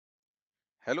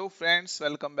Hello friends,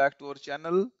 welcome back to our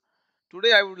channel.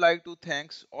 Today I would like to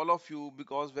thanks all of you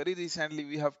because very recently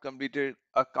we have completed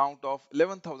a count of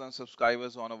 11,000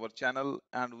 subscribers on our channel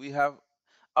and we have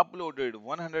uploaded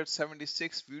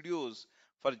 176 videos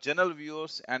for general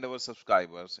viewers and our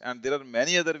subscribers, and there are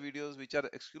many other videos which are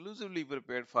exclusively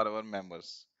prepared for our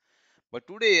members. But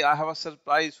today I have a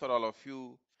surprise for all of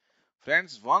you.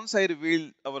 Friends, once I reveal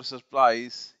our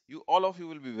surprise, you all of you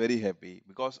will be very happy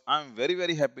because I'm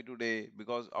very happy today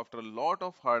because after a lot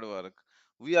of hard work,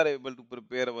 we are able to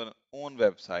prepare our own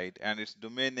website and its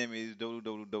domain name is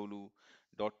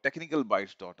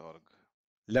www.technicalbytes.org.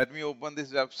 Let me open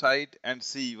this website and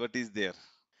see what is there.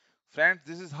 Friends,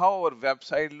 this is how our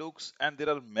website looks and there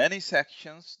are many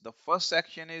sections. The first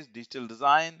section is digital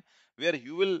design where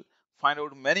you will find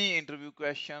out many interview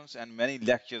questions and many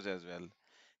lectures as well.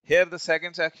 Here the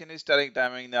second section is static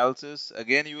timing analysis.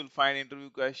 Again you will find interview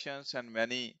questions and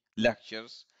many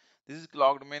lectures. This is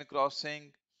clock domain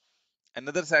crossing.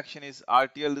 Another section is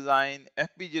RTL design,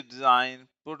 FPGA design,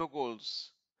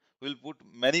 protocols. We'll put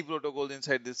many protocols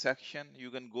inside this section. You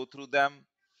can go through them.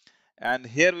 And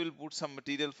here we'll put some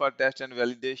material for test and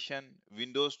validation,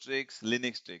 Windows tricks,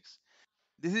 Linux tricks.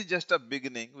 This is just a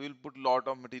beginning. We will put lot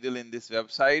of material in this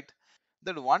website.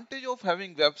 The advantage of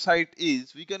having website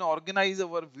is we can organize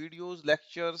our videos,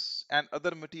 lectures and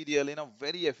other material in a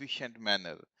very efficient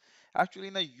manner. Actually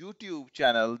in a YouTube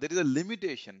channel there is a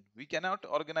limitation. We cannot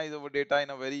organize our data in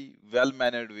a very well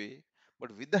mannered way.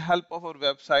 But with the help of our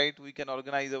website we can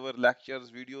organize our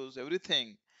lectures, videos,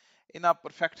 everything in a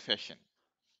perfect fashion.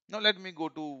 Now let me go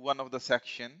to one of the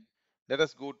section. Let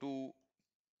us go to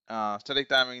static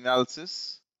timing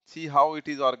analysis. See how it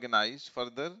is organized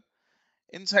further.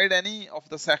 Inside any of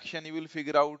the section, you will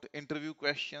figure out interview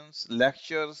questions,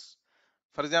 lectures.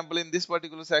 For example, in this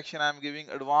particular section, I am giving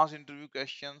advanced interview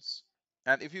questions.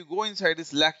 And if you go inside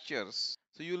these lectures,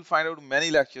 so you will find out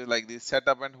many lectures like this: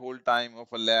 setup and hold time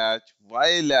of a latch,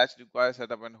 why latch requires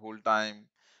setup and hold time.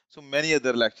 So many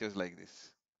other lectures like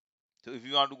this. So if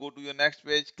you want to go to your next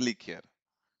page, click here.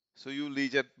 So you will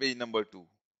reach at page number 2.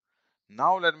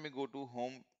 Now let me go to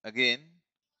home again.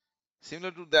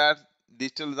 Similar to that,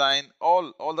 digital design,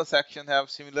 all the sections have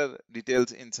similar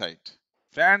details inside.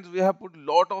 Friends, we have put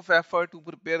lot of effort to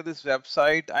prepare this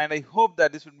website and I hope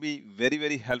that this will be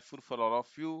very helpful for all of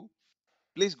you.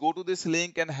 Please go to this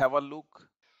link and have a look.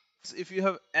 If you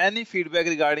have any feedback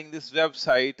regarding this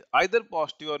website, either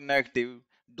positive or negative,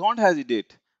 don't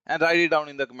hesitate and write it down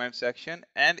in the comment section.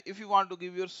 And if you want to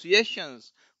give your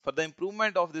suggestions for the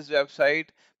improvement of this website,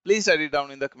 please write it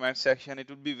down in the comment section. It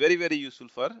would be very useful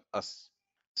for us.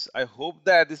 I hope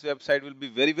that this website will be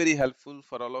very helpful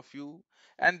for all of you.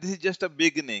 And this is just a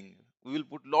beginning. We will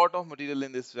put lot of material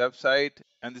in this website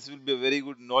and this will be a very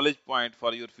good knowledge point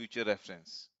for your future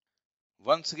reference.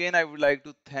 Once again, I would like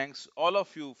to thanks all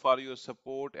of you for your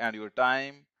support and your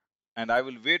time, and I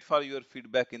will wait for your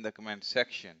feedback in the comment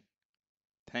section.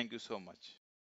 Thank you so much.